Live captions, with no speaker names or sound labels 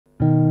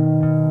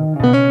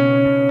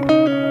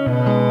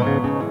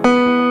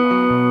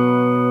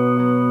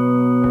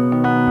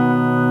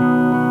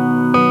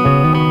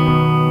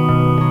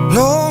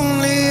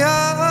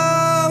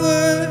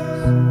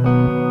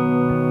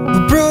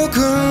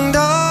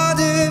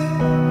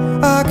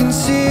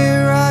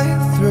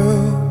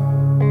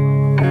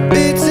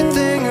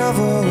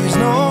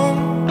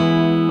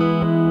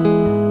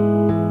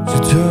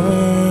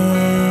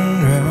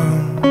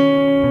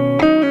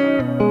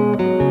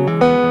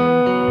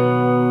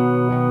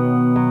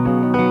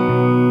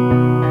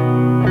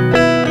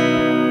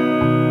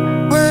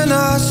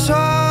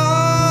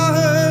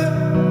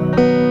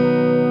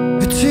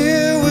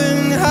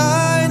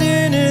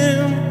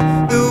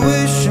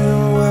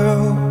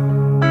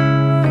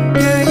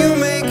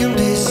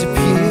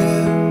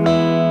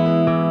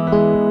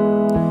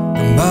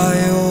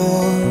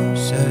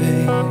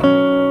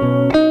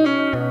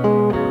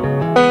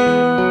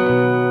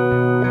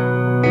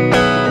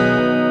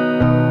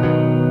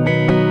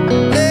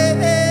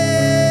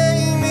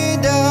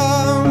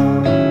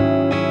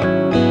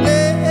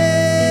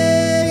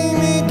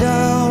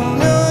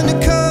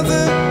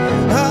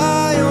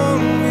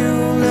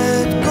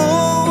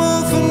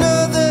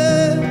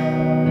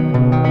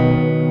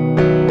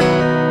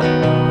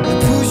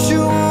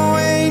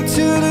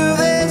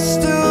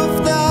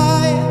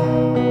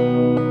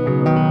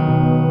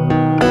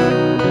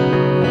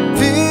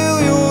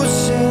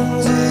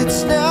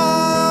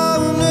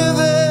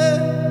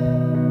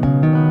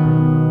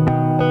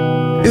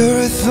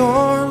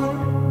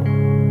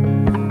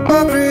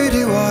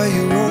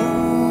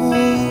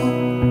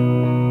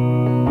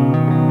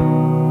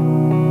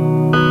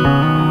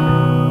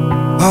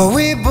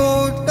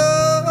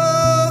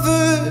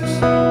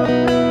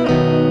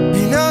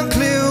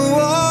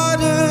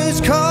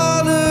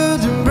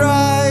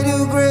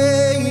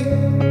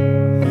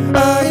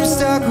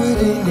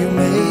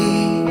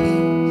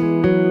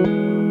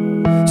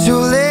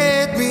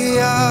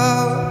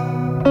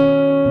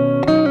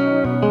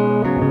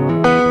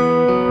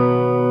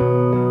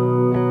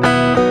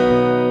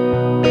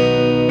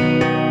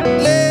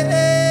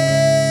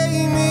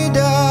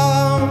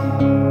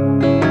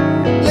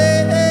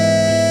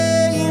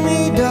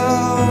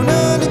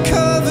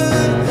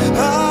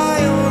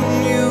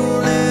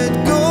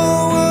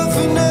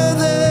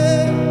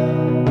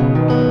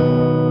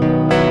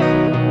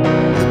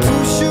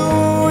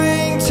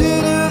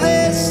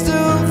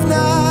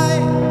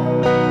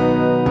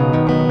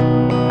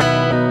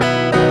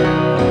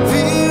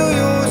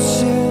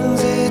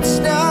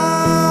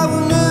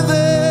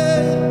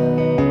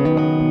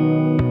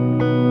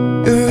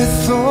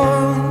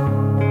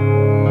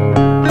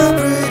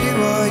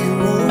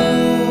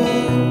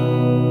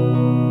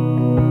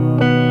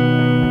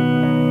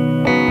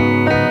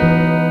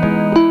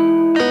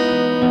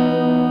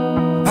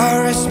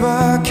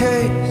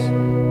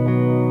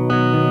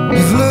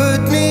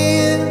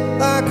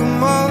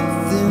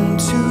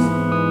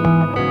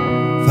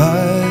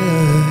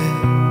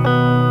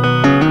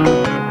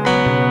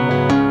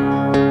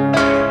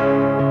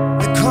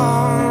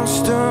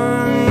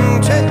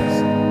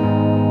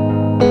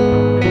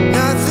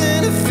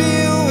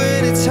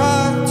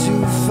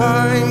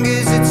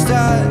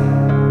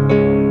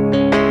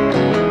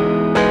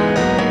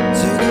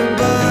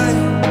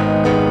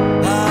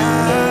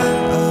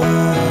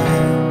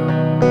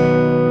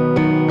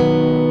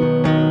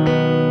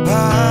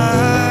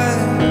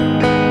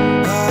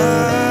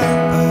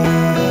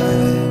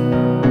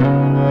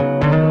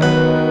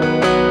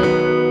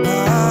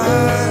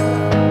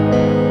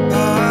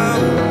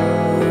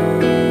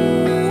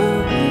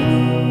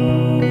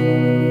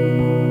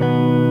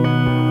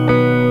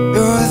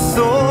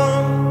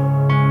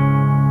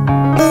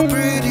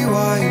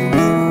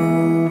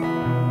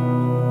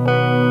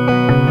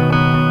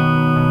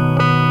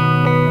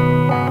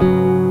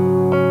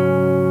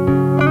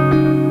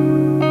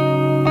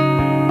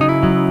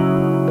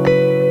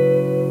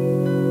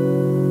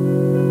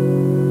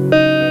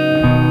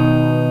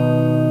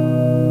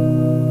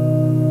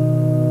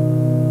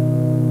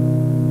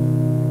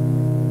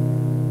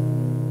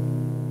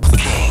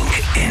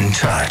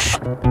Touch.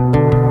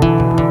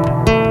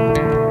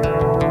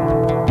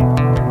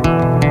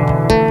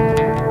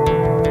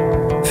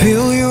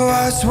 Feel your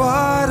eyes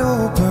wide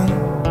open,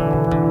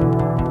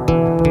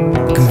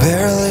 can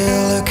barely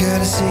look at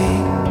the sea.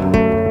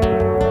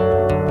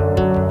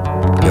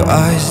 Your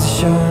eyes that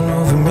shine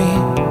over me,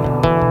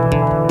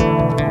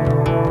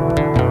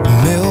 a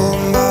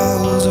million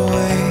miles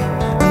away,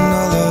 and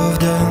all I've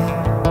done,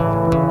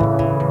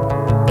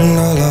 and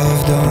all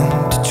I've done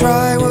to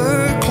try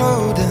we're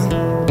clothing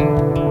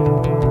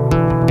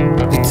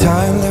the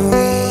time that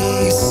we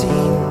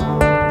seen.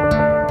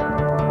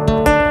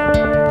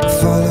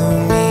 Follow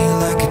me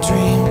like it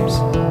dreams,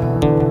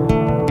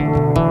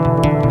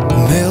 a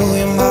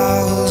million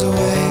miles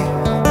away,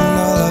 and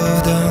all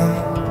I've done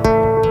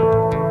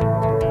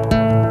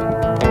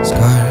is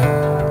gotta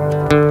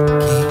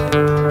keep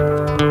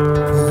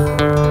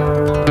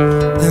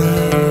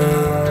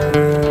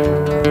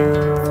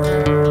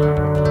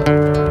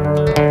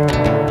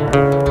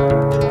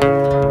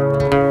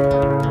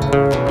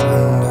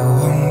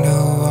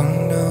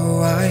wonder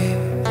why,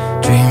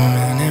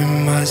 dreaming in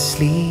my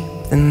sleep,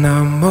 then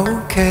I'm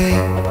okay.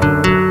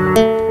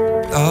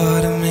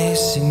 Thought I'm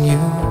missing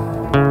you.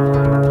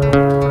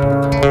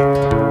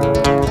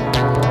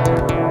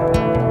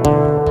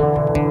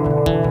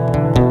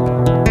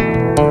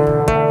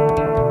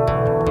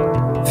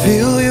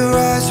 Feel your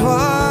eyes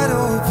wide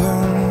open,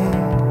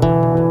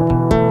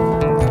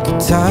 like the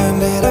time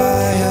that I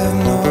have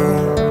known.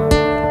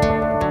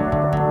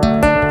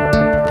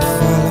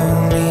 Follow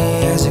me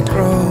as it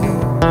grows,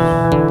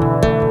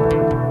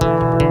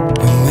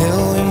 a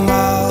million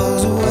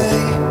miles away,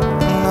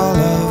 and all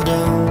I've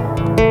done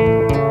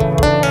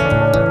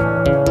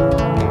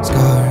is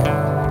gotta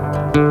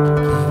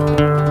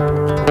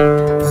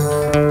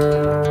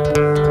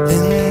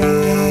keep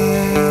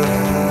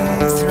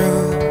pulling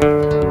through.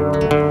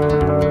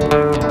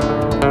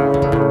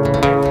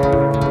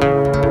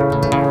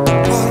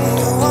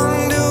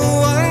 Wonder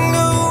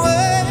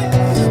why,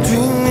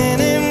 dreaming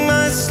in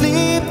my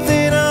sleep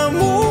that I'm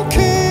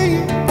okay.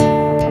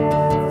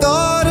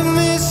 Thought of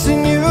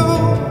missing you.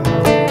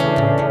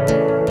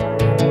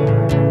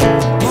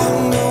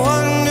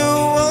 Wonder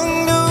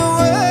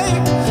why,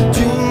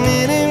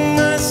 dreaming in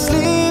my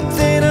sleep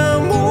that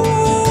I'm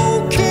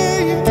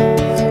okay.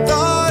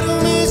 Thought of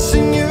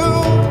missing you.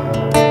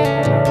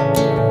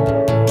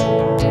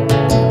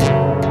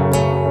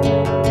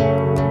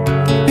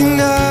 And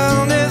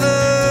I never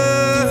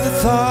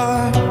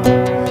thought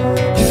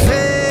you'd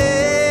fade,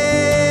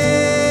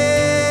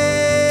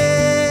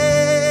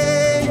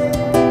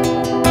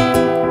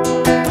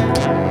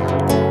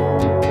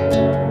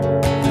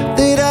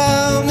 that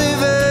I'll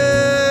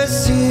never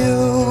see you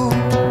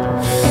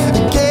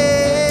again.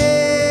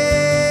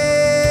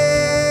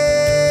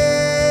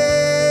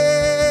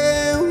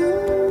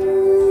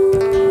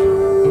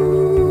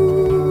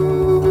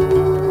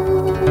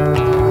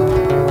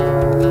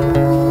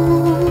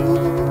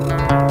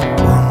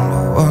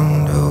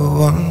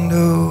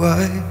 Wonder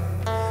why,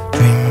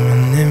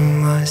 dreaming in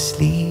my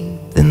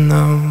sleep, then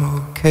I'm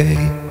okay.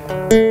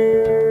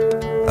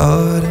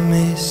 Thought of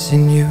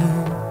missing you.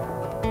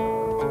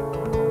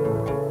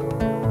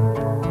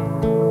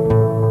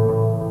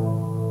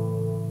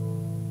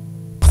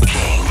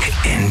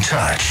 Kink in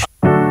Touch.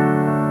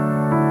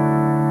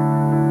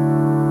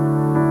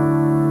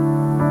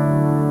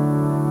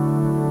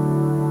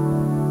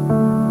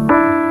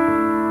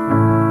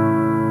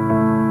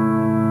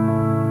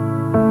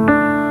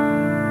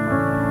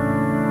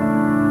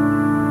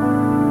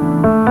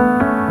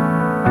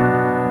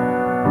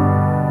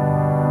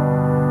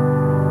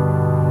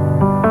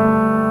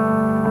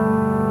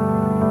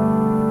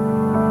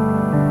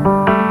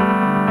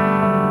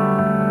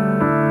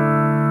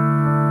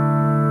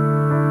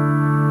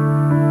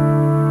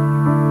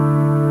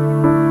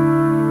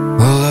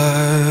 Well,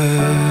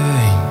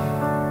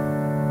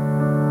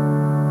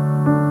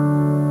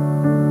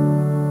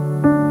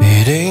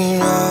 it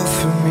ain't hard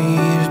for me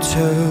to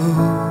tell.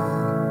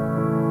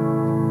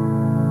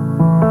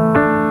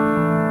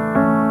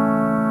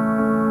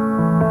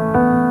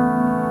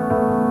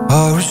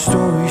 Our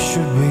story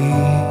should be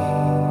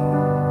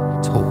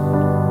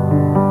told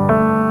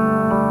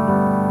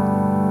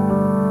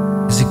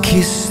as a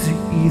kiss to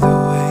either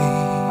way.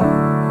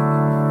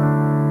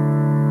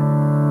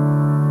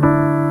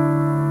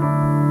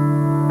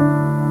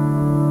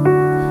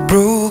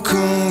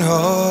 Broken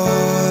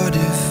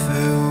hearted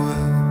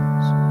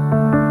farewells.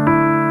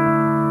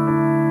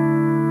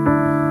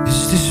 Is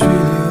this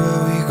really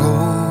where we go?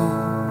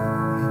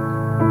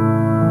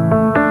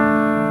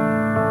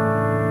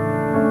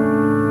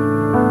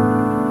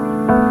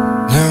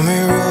 Let me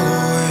roll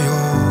away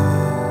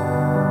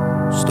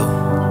your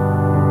stone.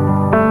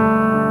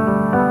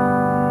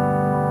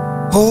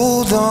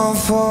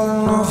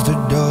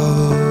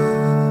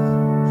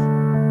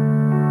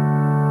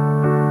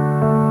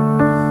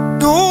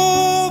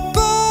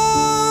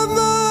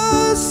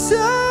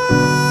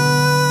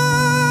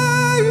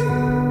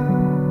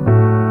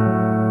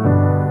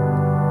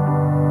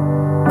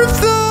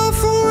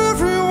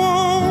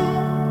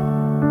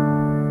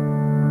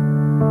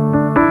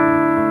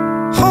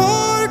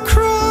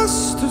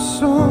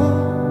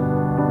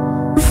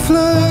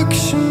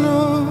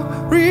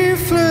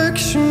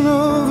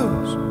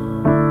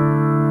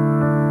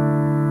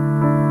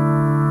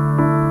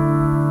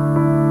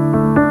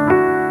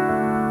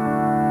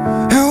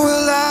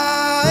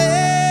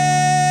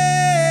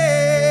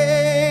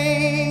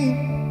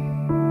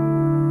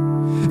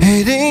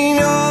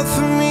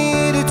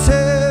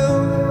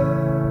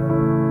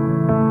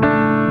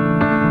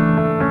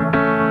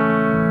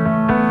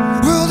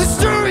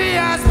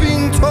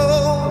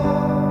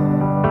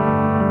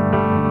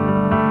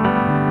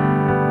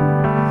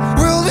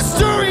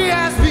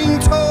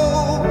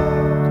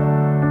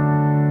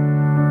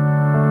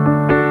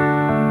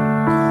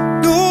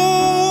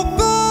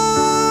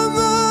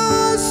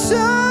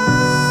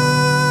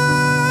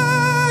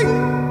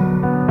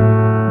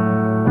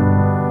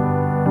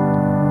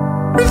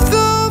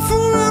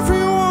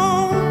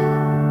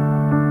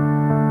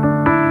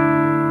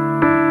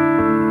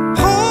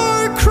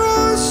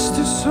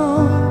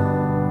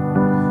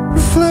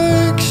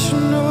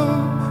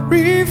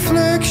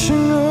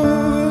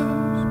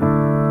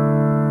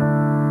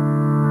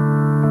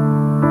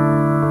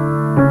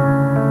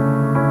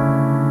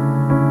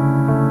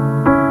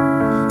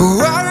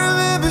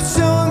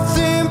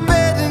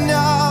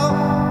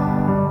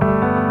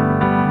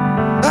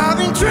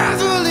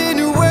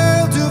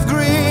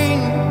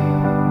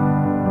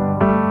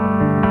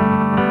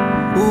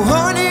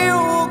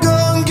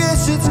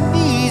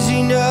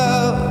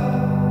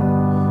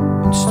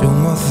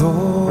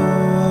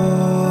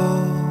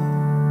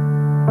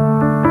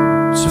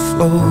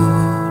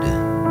 oh.